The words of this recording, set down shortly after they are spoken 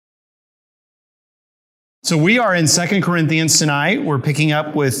So we are in 2 Corinthians tonight. We're picking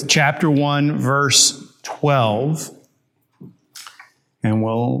up with chapter 1, verse 12. And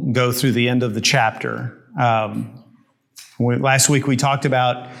we'll go through the end of the chapter. Last week we talked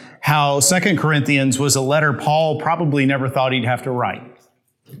about how 2 Corinthians was a letter Paul probably never thought he'd have to write.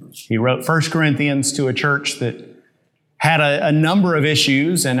 He wrote 1 Corinthians to a church that had a number of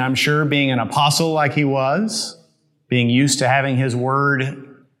issues, and I'm sure being an apostle like he was, being used to having his word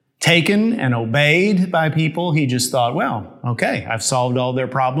taken and obeyed by people, he just thought, well, okay, I've solved all their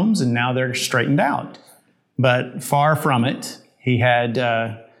problems and now they're straightened out. But far from it. He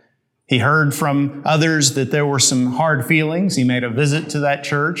heard from others that there were some hard feelings. He made a visit to that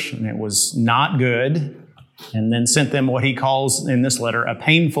church and it was not good, and then sent them what he calls in this letter a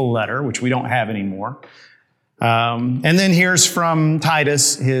painful letter, which we don't have anymore. And then hears from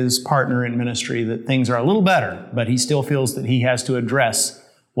Titus, his partner in ministry, that things are a little better, but he still feels that he has to address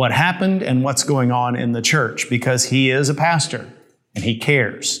what happened and what's going on in the church because he is a pastor and he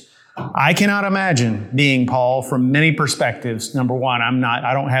cares. I cannot imagine being Paul from many perspectives. Number one,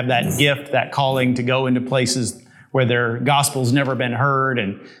 I don't have that gift, that calling to go into places where their gospel's never been heard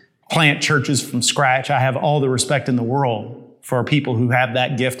and plant churches from scratch. I have all the respect in the world for people who have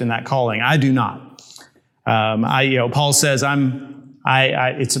that gift and that calling. I do not. Paul says,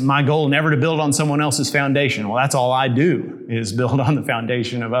 it's my goal never to build on someone else's foundation. Well, that's all I do is build on the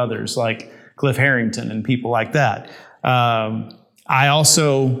foundation of others like Cliff Harrington and people like that. I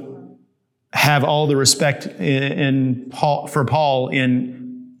also have all the respect for Paul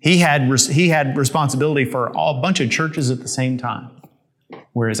in he had responsibility for a bunch of churches at the same time,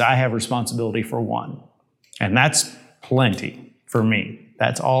 whereas I have responsibility for one. And that's plenty for me.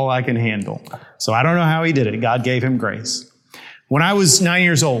 That's all I can handle. So I don't know how he did it. God gave him grace. When I was 9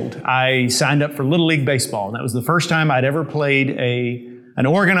 years old, I signed up for Little League Baseball. And that was the first time I'd ever played an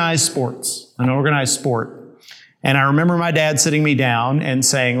organized sport. And I remember my dad sitting me down and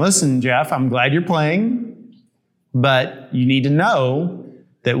saying, listen, Jeff, I'm glad you're playing, but you need to know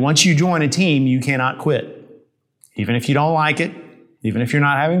that once you join a team, you cannot quit. Even if you don't like it, even if you're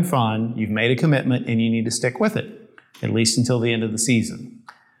not having fun, you've made a commitment and you need to stick with it, at least until the end of the season.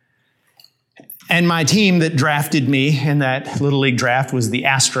 And my team that drafted me in that Little League draft was the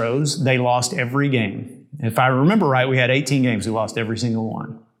Astros. They lost every game. If I remember right, we had 18 games. We lost every single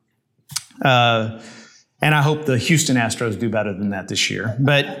one. And I hope the Houston Astros do better than that this year.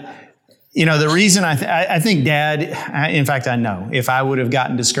 But, the reason I think Dad, in fact, I know, if I would have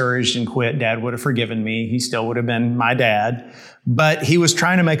gotten discouraged and quit, Dad would have forgiven me. He still would have been my dad. But he was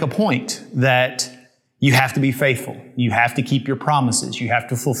trying to make a point that you have to be faithful. You have to keep your promises. You have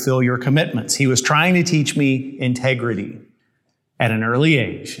to fulfill your commitments. He was trying to teach me integrity at an early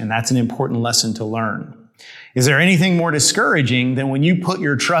age, and that's an important lesson to learn. Is there anything more discouraging than when you put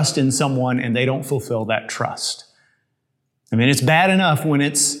your trust in someone and they don't fulfill that trust? I mean, it's bad enough when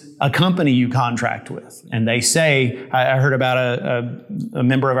it's a company you contract with, and they say, I heard about a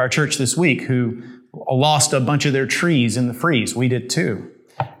member of our church this week who lost a bunch of their trees in the freeze. We did too.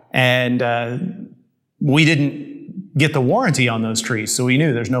 And we didn't get the warranty on those trees, so we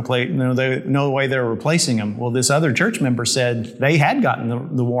knew there's no way they were replacing them. Well, this other church member said they had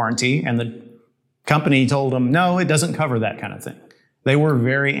gotten the warranty, and the company told them, no, it doesn't cover that kind of thing. They were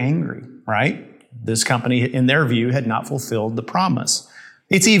very angry, right? This company, in their view, had not fulfilled the promise.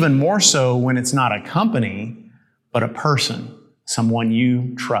 It's even more so when it's not a company, but a person, someone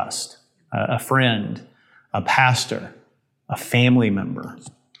you trust, a friend, a pastor, a family member.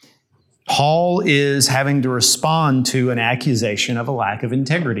 Paul is having to respond to an accusation of a lack of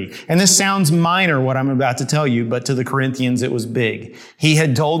integrity. And this sounds minor, what I'm about to tell you, but to the Corinthians, it was big. He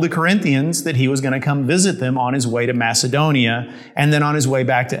had told the Corinthians that he was going to come visit them on his way to Macedonia and then on his way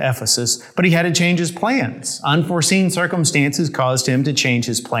back to Ephesus, but he had to change his plans. Unforeseen circumstances caused him to change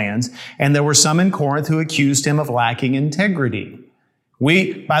his plans, and there were some in Corinth who accused him of lacking integrity.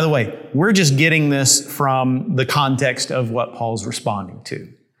 By the way, we're just getting this from the context of what Paul's responding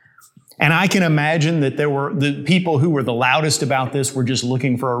to. And I can imagine that there were the people who were the loudest about this were just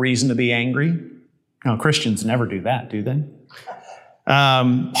looking for a reason to be angry. No, Christians never do that, do they?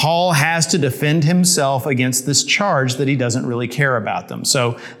 Paul has to defend himself against this charge that he doesn't really care about them.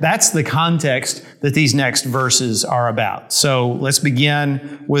 So that's the context that these next verses are about. So let's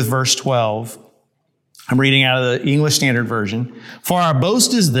begin with verse 12. I'm reading out of the English Standard Version. For our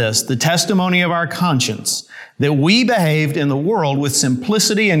boast is this, the testimony of our conscience, that we behaved in the world with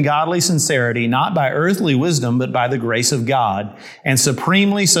simplicity and godly sincerity, not by earthly wisdom, but by the grace of God, and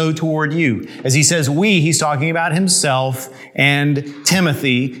supremely so toward you. As he says we, he's talking about himself and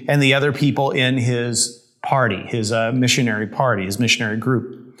Timothy and the other people in his party, his missionary party, his missionary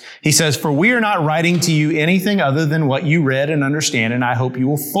group. He says, "For we are not writing to you anything other than what you read and understand, and I hope you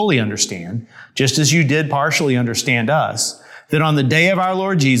will fully understand, just as you did partially understand us, that on the day of our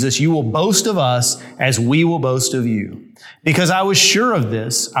Lord Jesus, you will boast of us as we will boast of you. Because I was sure of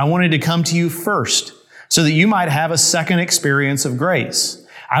this, I wanted to come to you first, so that you might have a second experience of grace.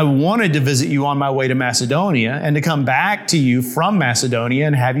 I wanted to visit you on my way to Macedonia and to come back to you from Macedonia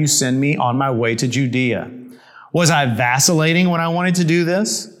and have you send me on my way to Judea. Was I vacillating when I wanted to do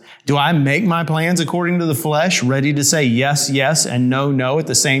this? Do I make my plans according to the flesh, ready to say yes, yes, and no, no at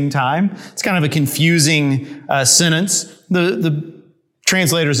the same time?" It's kind of a confusing sentence. The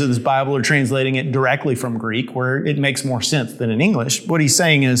translators of this Bible are translating it directly from Greek, where it makes more sense than in English. What he's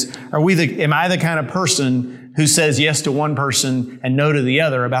saying is, am I the kind of person who says yes to one person and no to the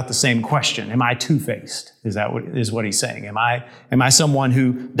other about the same question? Am I two-faced? Is what he's saying? Am I someone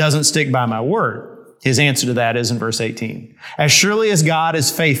who doesn't stick by my word? His answer to that is in verse 18. "As surely as God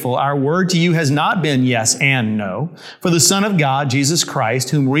is faithful, our word to you has not been yes and no. For the Son of God, Jesus Christ,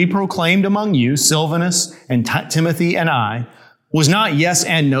 whom we proclaimed among you, Silvanus and Timothy and I, was not yes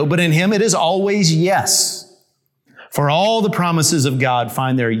and no, but in him it is always yes. For all the promises of God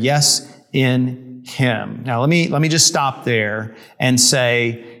find their yes in him." Now let me just stop there and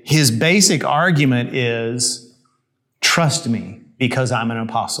say his basic argument is, trust me because I'm an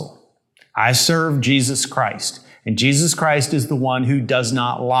apostle. I serve Jesus Christ, and Jesus Christ is the one who does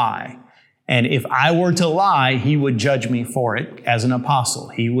not lie. And if I were to lie, he would judge me for it as an apostle.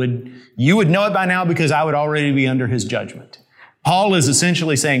 You would know it by now because I would already be under his judgment. Paul is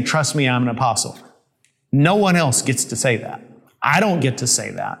essentially saying, trust me, I'm an apostle. No one else gets to say that. I don't get to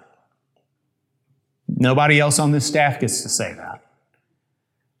say that. Nobody else on this staff gets to say that.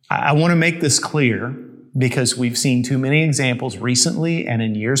 I want to make this clear because we've seen too many examples recently and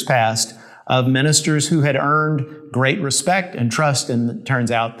in years past of ministers who had earned great respect and trust, and it turns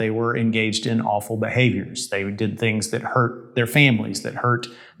out they were engaged in awful behaviors. They did things that hurt their families, that hurt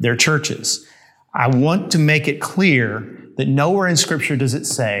their churches. I want to make it clear that nowhere in Scripture does it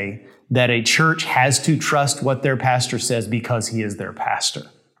say that a church has to trust what their pastor says because he is their pastor.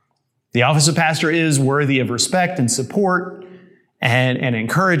 The office of pastor is worthy of respect and support and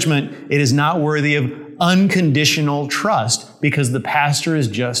encouragement. It is not worthy of unconditional trust because the pastor is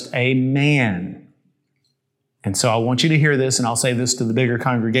just a man. And so I want you to hear this, and I'll say this to the bigger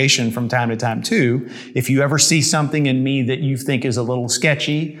congregation from time to time too. If you ever see something in me that you think is a little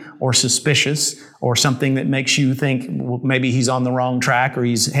sketchy or suspicious or something that makes you think well, maybe he's on the wrong track or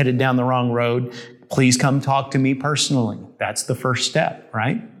he's headed down the wrong road, please come talk to me personally. That's the first step,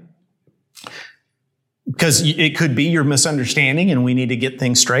 right? Because it could be your misunderstanding and we need to get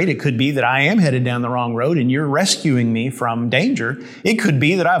things straight. It could be that I am headed down the wrong road and you're rescuing me from danger. It could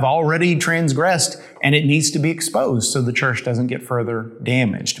be that I've already transgressed and it needs to be exposed so the church doesn't get further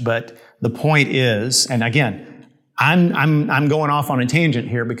damaged. But the point is, and again, I'm going off on a tangent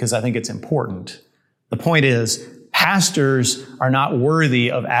here because I think it's important. The point is, pastors are not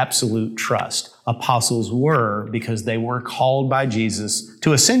worthy of absolute trust. Apostles were because they were called by Jesus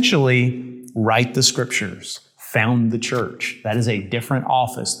to essentially write the Scriptures, found the church. That is a different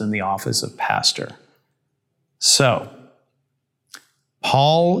office than the office of pastor. So,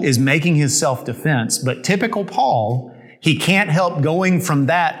 Paul is making his self-defense, but typical Paul, he can't help going from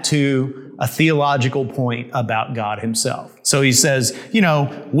that to a theological point about God himself. So he says,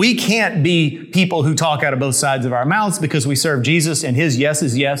 we can't be people who talk out of both sides of our mouths because we serve Jesus and his yes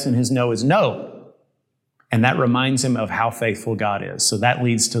is yes and his no is no. And that reminds him of how faithful God is. So that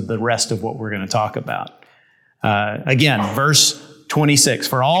leads to the rest of what we're going to talk about. Again, verse 26,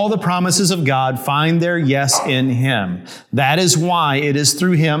 "For all the promises of God find their yes in him. That is why it is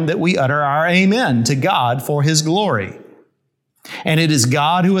through him that we utter our amen to God for his glory. And it is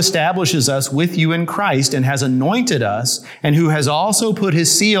God who establishes us with you in Christ and has anointed us, and who has also put his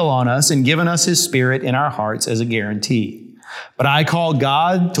seal on us and given us his Spirit in our hearts as a guarantee. But I call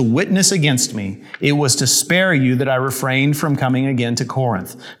God to witness against me. It was to spare you that I refrained from coming again to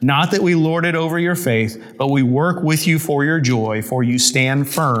Corinth. Not that we lord it over your faith, but we work with you for your joy, for you stand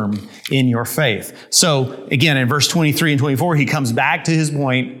firm in your faith." So again, in verse 23 and 24, he comes back to his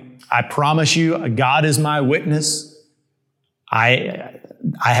point. I promise you, God is my witness. I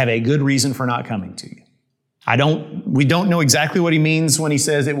have a good reason for not coming to you. We don't know exactly what he means when he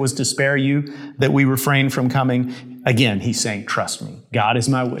says it was to spare you that we refrained from coming. Again, he's saying, trust me. God is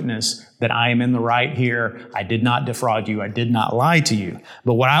my witness that I am in the right here. I did not defraud you. I did not lie to you.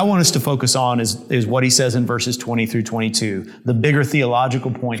 But what I want us to focus on is what he says in verses 20 through 22, the bigger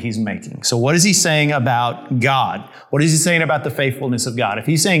theological point he's making. So what is he saying about God? What is he saying about the faithfulness of God? If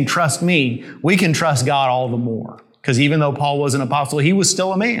he's saying, trust me, we can trust God all the more. Because even though Paul was an apostle, he was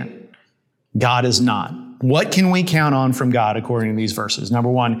still a man. God is not. What can we count on from God according to these verses? Number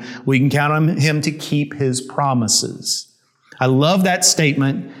one, we can count on him to keep his promises. I love that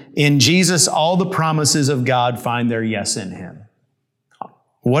statement. In Jesus, all the promises of God find their yes in him.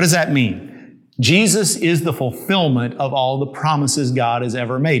 What does that mean? Jesus is the fulfillment of all the promises God has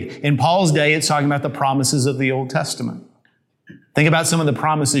ever made. In Paul's day, it's talking about the promises of the Old Testament. Think about some of the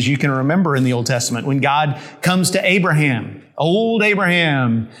promises you can remember in the Old Testament. When God comes to Abraham, old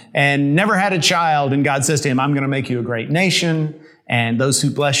Abraham, and never had a child, and God says to him, I'm going to make you a great nation, and those who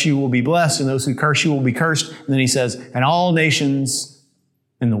bless you will be blessed, and those who curse you will be cursed. And then he says, and all nations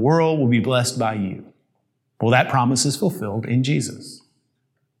in the world will be blessed by you. Well, that promise is fulfilled in Jesus.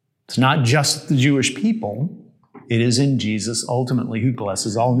 It's not just the Jewish people. It is in Jesus ultimately who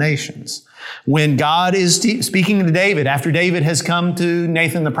blesses all nations. When God is speaking to David, after David has come to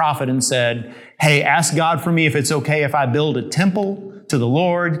Nathan the prophet and said, hey, ask God for me if it's okay if I build a temple to the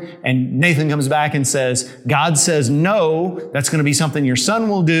Lord. And Nathan comes back and says, God says, no, that's going to be something your son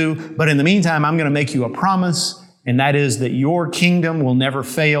will do. But in the meantime, I'm going to make you a promise. And that is that your kingdom will never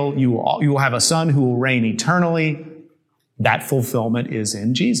fail. You will have a son who will reign eternally. That fulfillment is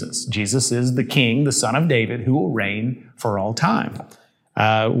in Jesus. Jesus is the King, the Son of David, who will reign for all time.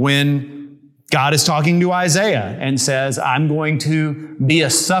 When God is talking to Isaiah and says, I'm going to be a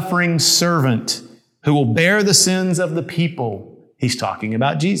suffering servant who will bear the sins of the people, he's talking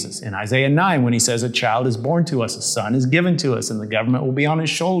about Jesus. In Isaiah 9, when he says, a child is born to us, a son is given to us, and the government will be on his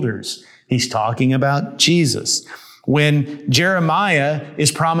shoulders, he's talking about Jesus. When Jeremiah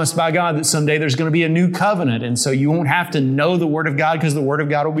is promised by God that someday there's going to be a new covenant, and so you won't have to know the Word of God because the Word of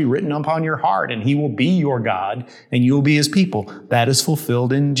God will be written upon your heart, and He will be your God, and you will be His people. That is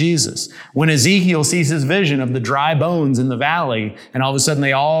fulfilled in Jesus. When Ezekiel sees his vision of the dry bones in the valley, and all of a sudden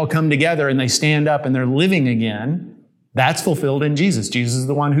they all come together and they stand up and they're living again, that's fulfilled in Jesus. Jesus is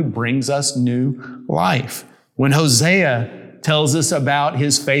the one who brings us new life. When Hosea tells us about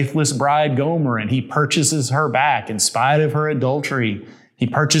his faithless bride Gomer, and he purchases her back in spite of her adultery. He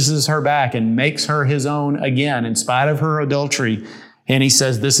purchases her back and makes her his own again in spite of her adultery. And he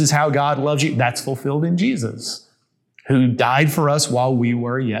says, this is how God loves you. That's fulfilled in Jesus, who died for us while we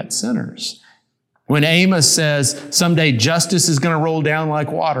were yet sinners. When Amos says, someday justice is going to roll down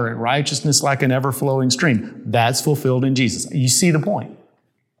like water and righteousness like an ever-flowing stream, that's fulfilled in Jesus. You see the point.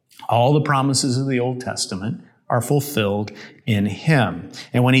 All the promises of the Old Testament are fulfilled in Him.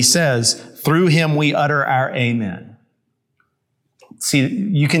 And when He says, through Him we utter our amen. See,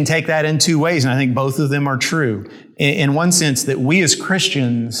 you can take that in two ways, and I think both of them are true. In one sense, that we as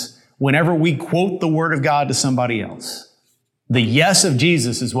Christians, whenever we quote the Word of God to somebody else, the yes of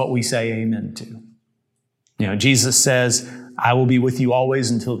Jesus is what we say amen to. You know, Jesus says, I will be with you always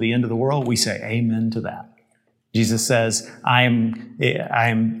until the end of the world. We say amen to that. Jesus says, I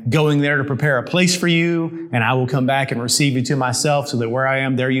am going there to prepare a place for you, and I will come back and receive you to myself so that where I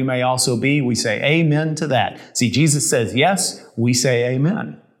am, there you may also be. We say amen to that. See, Jesus says yes, we say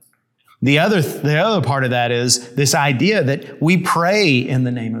amen. The other part of that is this idea that we pray in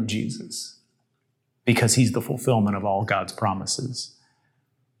the name of Jesus because He's the fulfillment of all God's promises.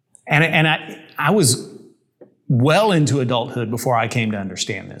 And I was well into adulthood before I came to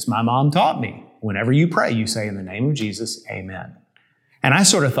understand this. My mom taught me, whenever you pray, you say in the name of Jesus, amen. And I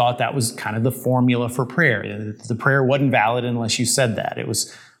sort of thought that was kind of the formula for prayer. The prayer wasn't valid unless you said that. It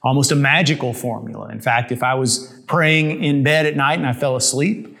was almost a magical formula. In fact, if I was praying in bed at night and I fell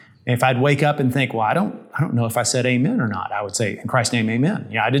asleep, if I'd wake up and think, well, I don't know if I said amen or not, I would say, in Christ's name, amen.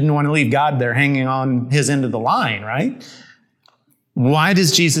 Yeah, I didn't want to leave God there hanging on His end of the line, right? Why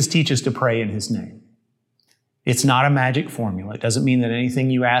does Jesus teach us to pray in His name? It's not a magic formula. It doesn't mean that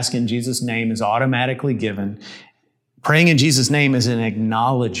anything you ask in Jesus' name is automatically given. Praying in Jesus' name is an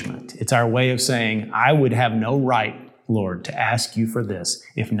acknowledgement. It's our way of saying, I would have no right, Lord, to ask you for this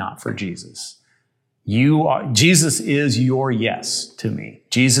if not for Jesus. Jesus is your yes to me.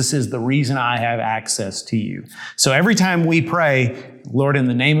 Jesus is the reason I have access to you. So every time we pray, Lord, in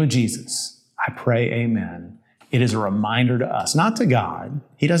the name of Jesus, I pray amen. It is a reminder to us, not to God.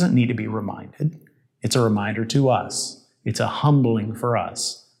 He doesn't need to be reminded. It's a reminder to us. It's a humbling for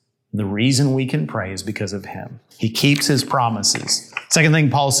us. The reason we can pray is because of Him. He keeps His promises. Second thing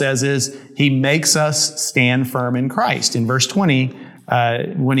Paul says is He makes us stand firm in Christ. In verse 20,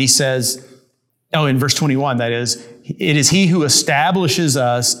 when he says, in verse 21, that is, it is He who establishes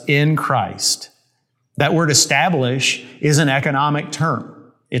us in Christ. That word establish is an economic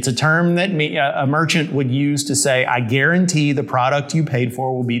term. It's a term that a merchant would use to say, I guarantee the product you paid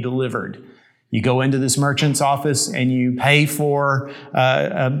for will be delivered. You go into this merchant's office and you pay for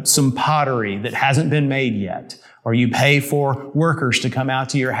some pottery that hasn't been made yet. or you pay for workers to come out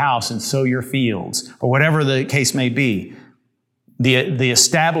to your house and sow your fields, or whatever the case may be. The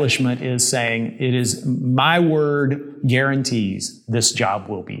establishment is saying, it is my word guarantees this job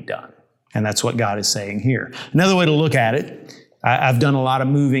will be done. And that's what God is saying here. Another way to look at it, I've done a lot of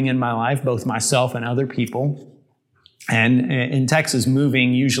moving in my life, both myself and other people. And in Texas,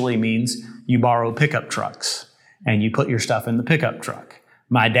 moving usually means you borrow pickup trucks and you put your stuff in the pickup truck.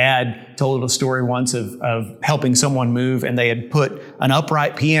 My dad told a story once of helping someone move, and they had put an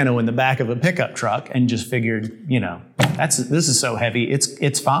upright piano in the back of a pickup truck and just figured, this is so heavy,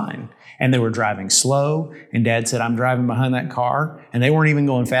 it's fine. And they were driving slow, and Dad said, I'm driving behind that car, and they weren't even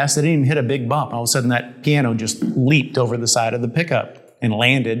going fast. They didn't even hit a big bump. All of a sudden, that piano just leaped over the side of the pickup and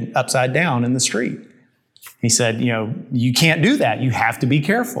landed upside down in the street. He said, you can't do that. You have to be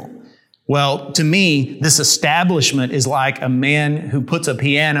careful. Well, to me, this establishment is like a man who puts a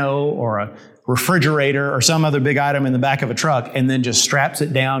piano or a refrigerator or some other big item in the back of a truck and then just straps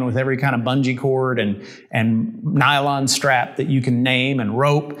it down with every kind of bungee cord and nylon strap that you can name and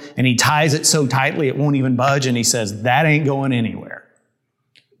rope, and he ties it so tightly it won't even budge, and he says, that ain't going anywhere.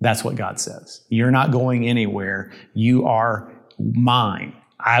 That's what God says. You're not going anywhere. You are mine.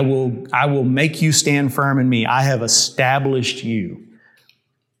 I will make you stand firm in me. I have established you.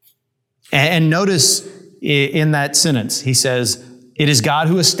 And notice in that sentence, he says, it is God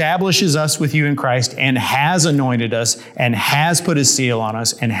who establishes us with you in Christ and has anointed us and has put his seal on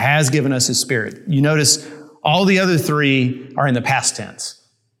us and has given us his Spirit. You notice all the other three are in the past tense.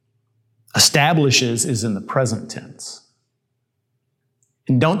 Establishes is in the present tense.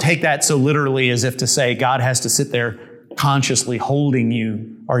 And don't take that so literally as if to say God has to sit there consciously holding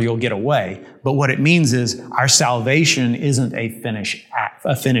you or you'll get away. But what it means is our salvation isn't a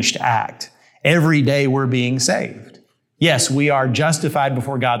finished act. Every day we're being saved. Yes, we are justified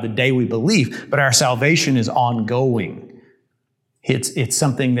before God the day we believe, but our salvation is ongoing. It's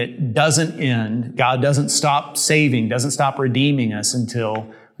something that doesn't end. God doesn't stop saving, doesn't stop redeeming us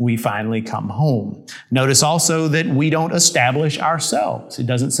until we finally come home. Notice also that we don't establish ourselves. It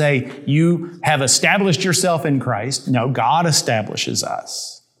doesn't say you have established yourself in Christ. No, God establishes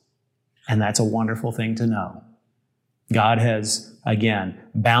us. And that's a wonderful thing to know. God has, again,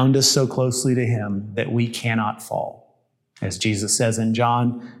 bound us so closely to him that we cannot fall. As Jesus says in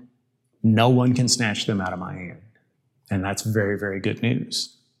John, no one can snatch them out of my hand. And that's very, very good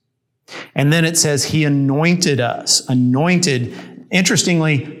news. And then it says he anointed us. Anointed.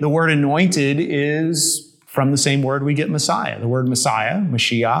 Interestingly, the word anointed is from the same word we get Messiah. The word Messiah,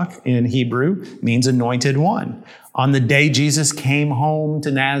 Mashiach in Hebrew, means anointed one. On the day Jesus came home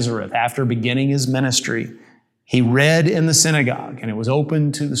to Nazareth after beginning his ministry, he read in the synagogue, and it was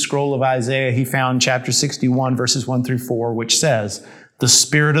open to the scroll of Isaiah. He found chapter 61, verses 1 through 4, which says, "The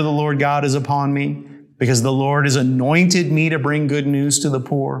Spirit of the Lord God is upon me, because the Lord has anointed me to bring good news to the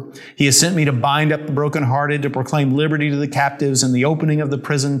poor. He has sent me to bind up the brokenhearted, to proclaim liberty to the captives and the opening of the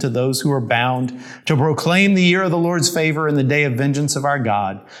prison to those who are bound, to proclaim the year of the Lord's favor and the day of vengeance of our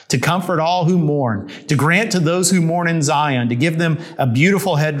God, to comfort all who mourn, to grant to those who mourn in Zion, to give them a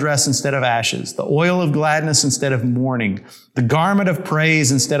beautiful headdress instead of ashes, the oil of gladness instead of mourning, the garment of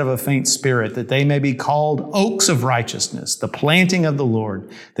praise instead of a faint spirit, that they may be called oaks of righteousness, the planting of the Lord,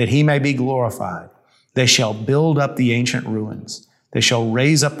 that he may be glorified. They shall build up the ancient ruins. They shall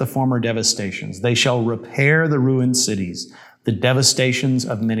raise up the former devastations. They shall repair the ruined cities, the devastations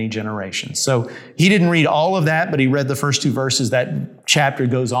of many generations." So he didn't read all of that, but he read the first two verses. That chapter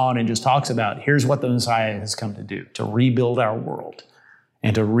goes on and just talks about here's what the Messiah has come to do, to rebuild our world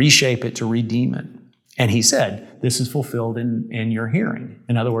and to reshape it, to redeem it. And he said, this is fulfilled in your hearing.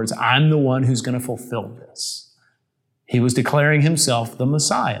 In other words, I'm the one who's going to fulfill this. He was declaring himself the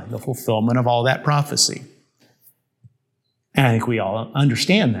Messiah, the fulfillment of all that prophecy. And I think we all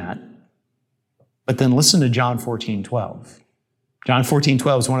understand that. But then listen to John 14:12. John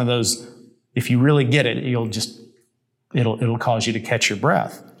 14:12 is one of those, if you really get it, it'll cause you to catch your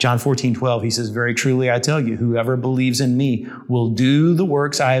breath. John 14:12, he says, "Very truly I tell you, whoever believes in me will do the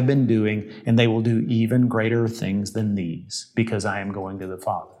works I have been doing, and they will do even greater things than these, because I am going to the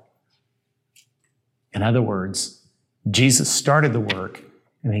Father." In other words, Jesus started the work,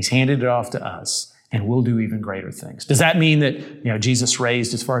 and he's handed it off to us, and we'll do even greater things. Does that mean that Jesus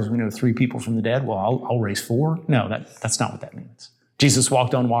raised, as far as we know, 3 people from the dead? Well, I'll raise 4. No, that's not what that means. Jesus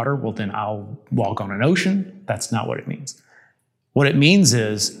walked on water. Well, then I'll walk on an ocean. That's not what it means. What it means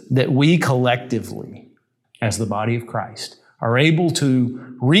is that we collectively, as the body of Christ, are able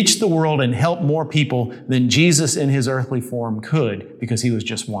to reach the world and help more people than Jesus in his earthly form could, because he was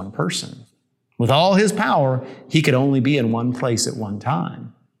just one person. With all his power, he could only be in one place at one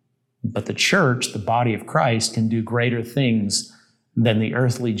time. But the church, the body of Christ, can do greater things than the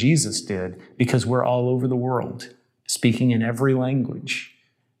earthly Jesus did because we're all over the world, speaking in every language.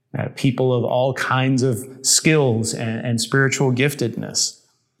 People of all kinds of skills and spiritual giftedness.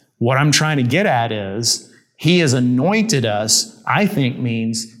 What I'm trying to get at is He has anointed us, I think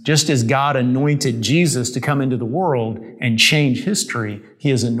means just as God anointed Jesus to come into the world and change history, He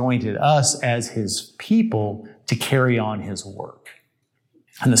has anointed us as His people to carry on His work.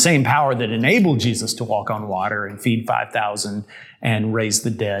 And the same power that enabled Jesus to walk on water and feed 5,000 and raise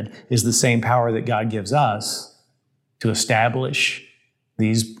the dead is the same power that God gives us to establish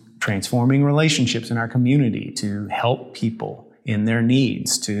these transforming relationships in our community, to help people in their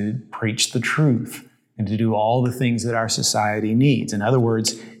needs, to preach the truth, and to do all the things that our society needs. In other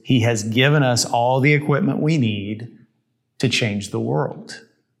words, He has given us all the equipment we need to change the world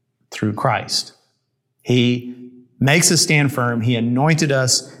through Christ. He makes us stand firm. He anointed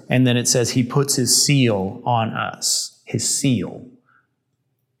us, and then it says He puts His seal on us, His seal.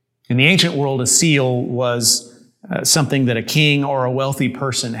 In the ancient world, a seal was something that a king or a wealthy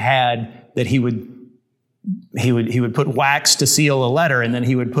person had that he would put wax to seal a letter, and then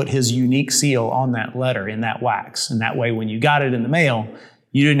he would put his unique seal on that letter in that wax. And that way, when you got it in the mail,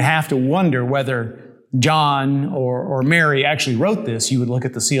 you didn't have to wonder whether John or Mary actually wrote this. You would look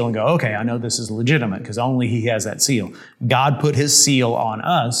at the seal and go, okay, I know this is legitimate because only He has that seal. God put His seal on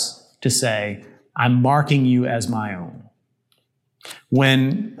us to say, I'm marking you as my own.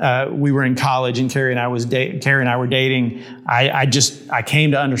 When we were in college and Carrie and I were dating, I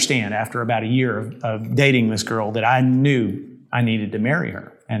came to understand after about a year of dating this girl that I knew I needed to marry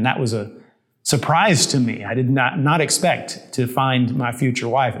her. And that was a surprise to me. I did not expect to find my future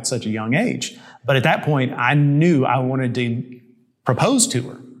wife at such a young age. But at that point, I knew I wanted to propose to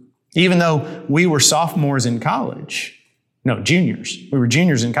her. Even though we were sophomores in college. No, juniors. We were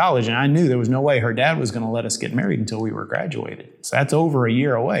juniors in college, and I knew there was no way her dad was going to let us get married until we were graduated. So that's over a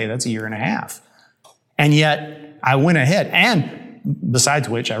year away. That's a year and a half. And yet, I went ahead, and besides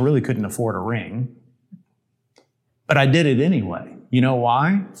which, I really couldn't afford a ring. But I did it anyway. You know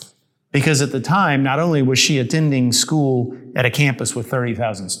why? Because at the time, not only was she attending school at a campus with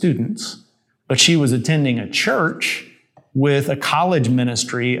 30,000 students, but she was attending a church with a college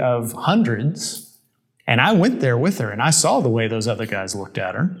ministry of hundreds. And I went there with her, and I saw the way those other guys looked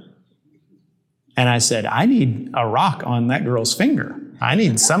at her. And I said, I need a rock on that girl's finger. I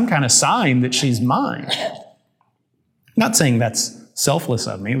need some kind of sign that she's mine. Not saying that's selfless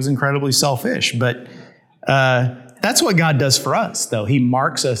of me. It was incredibly selfish. But that's what God does for us, though. He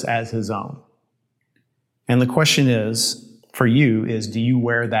marks us as His own. And the question is, for you, is do you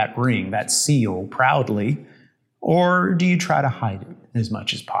wear that ring, that seal, proudly, or do you try to hide it as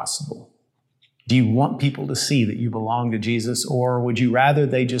much as possible? Do you want people to see that you belong to Jesus, or would you rather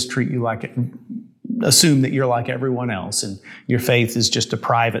they just treat you assume that you're like everyone else and your faith is just a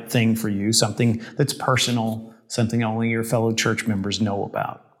private thing for you, something that's personal, something only your fellow church members know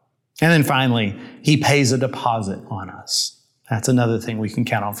about? And then finally, He pays a deposit on us. That's another thing we can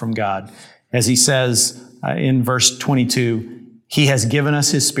count on from God. As He says in verse 22, He has given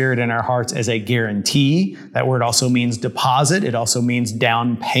us His Spirit in our hearts as a guarantee. That word also means deposit. It also means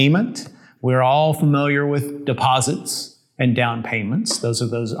down payment. We're all familiar with deposits and down payments. Those are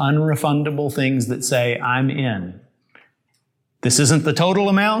those unrefundable things that say, I'm in. This isn't the total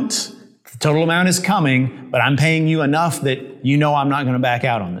amount. The total amount is coming, but I'm paying you enough that you know I'm not going to back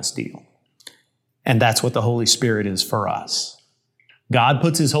out on this deal. And that's what the Holy Spirit is for us. God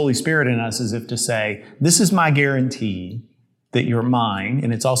puts His Holy Spirit in us as if to say, this is my guarantee that you're mine,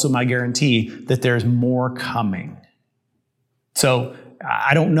 and it's also my guarantee that there's more coming. So,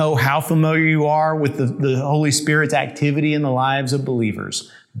 I don't know how familiar you are with the Holy Spirit's activity in the lives of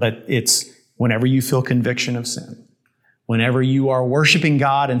believers, but it's whenever you feel conviction of sin, whenever you are worshiping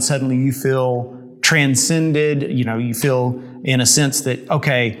God and suddenly you feel transcended, you feel in a sense that,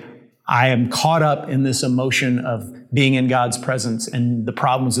 okay, I am caught up in this emotion of being in God's presence and the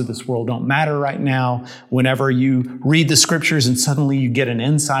problems of this world don't matter right now. Whenever you read the scriptures and suddenly you get an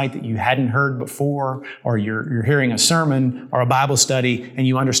insight that you hadn't heard before, or you're hearing a sermon or a Bible study and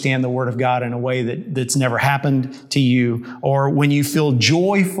you understand the Word of God in a way that's never happened to you, or when you feel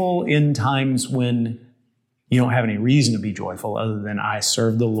joyful in times when you don't have any reason to be joyful other than I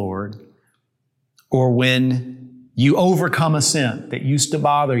serve the Lord, or when you overcome a sin that used to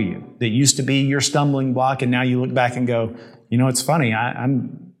bother you, that used to be your stumbling block, and now you look back and go, it's funny,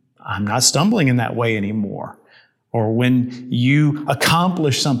 I'm not stumbling in that way anymore. Or when you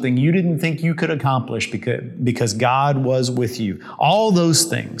accomplish something you didn't think you could accomplish because God was with you. All those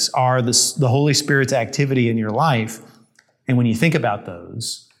things are the Holy Spirit's activity in your life. And when you think about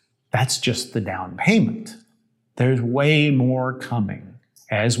those, That's just the down payment. There's way more coming.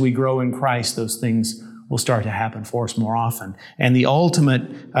 As we grow in Christ, those things will start to happen for us more often. And the ultimate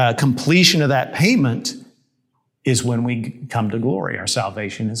completion of that payment is when we come to glory. Our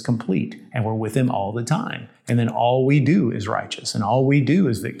salvation is complete, and we're with Him all the time. And then all we do is righteous, and all we do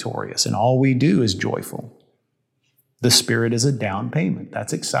is victorious, and all we do is joyful. The Spirit is a down payment.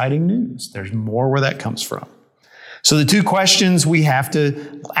 That's exciting news. There's more where that comes from. So the two questions we have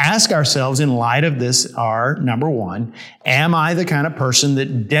to ask ourselves in light of this are, number one, am I the kind of person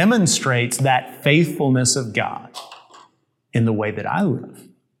that demonstrates that faithfulness of God in the way that I live?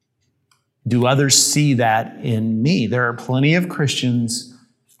 Do others see that in me? There are plenty of Christians,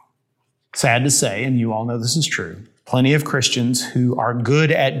 sad to say, and you all know this is true, plenty of Christians who are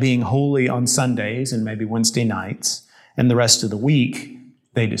good at being holy on Sundays and maybe Wednesday nights, and the rest of the week,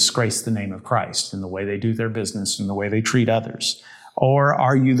 they disgrace the name of Christ in the way they do their business and the way they treat others. Or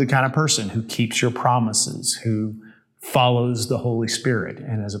are you the kind of person who keeps your promises, who follows the Holy Spirit,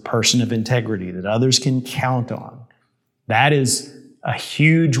 and is a person of integrity that others can count on? That is a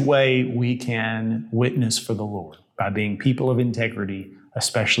huge way we can witness for the Lord, by being people of integrity,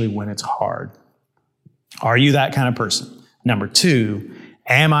 especially when it's hard. Are you that kind of person? Number two,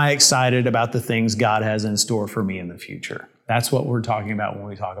 am I excited about the things God has in store for me in the future? That's what we're talking about when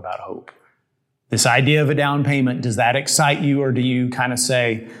we talk about hope. This idea of a down payment, does that excite you, or do you kind of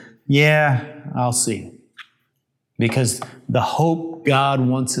say, yeah, I'll see? Because the hope God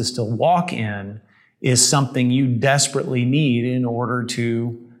wants us to walk in is something you desperately need in order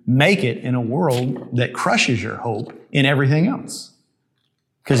to make it in a world that crushes your hope in everything else.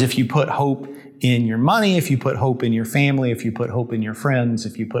 Because if you put hope in your money, if you put hope in your family, if you put hope in your friends,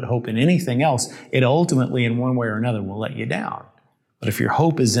 if you put hope in anything else, it ultimately, in one way or another, will let you down. But if your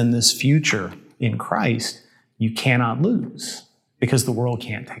hope is in this future in Christ, you cannot lose, because the world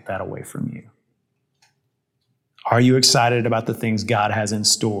can't take that away from you. Are you excited about the things God has in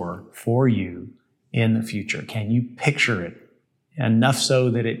store for you in the future? Can you picture it enough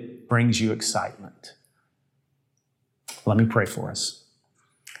so that it brings you excitement? Let me pray for us.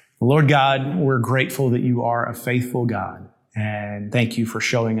 Lord God, we're grateful that you are a faithful God, and thank you for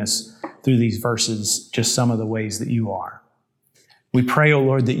showing us through these verses just some of the ways that you are. We pray, O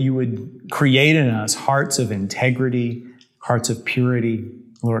Lord, that you would create in us hearts of integrity, hearts of purity,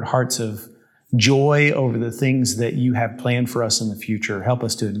 Lord, hearts of joy over the things that you have planned for us in the future. Help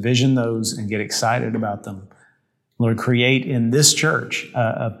us to envision those and get excited about them. Lord, create in this church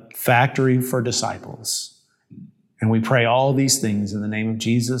a factory for disciples. And we pray all these things in the name of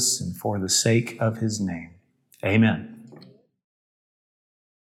Jesus and for the sake of His name. Amen.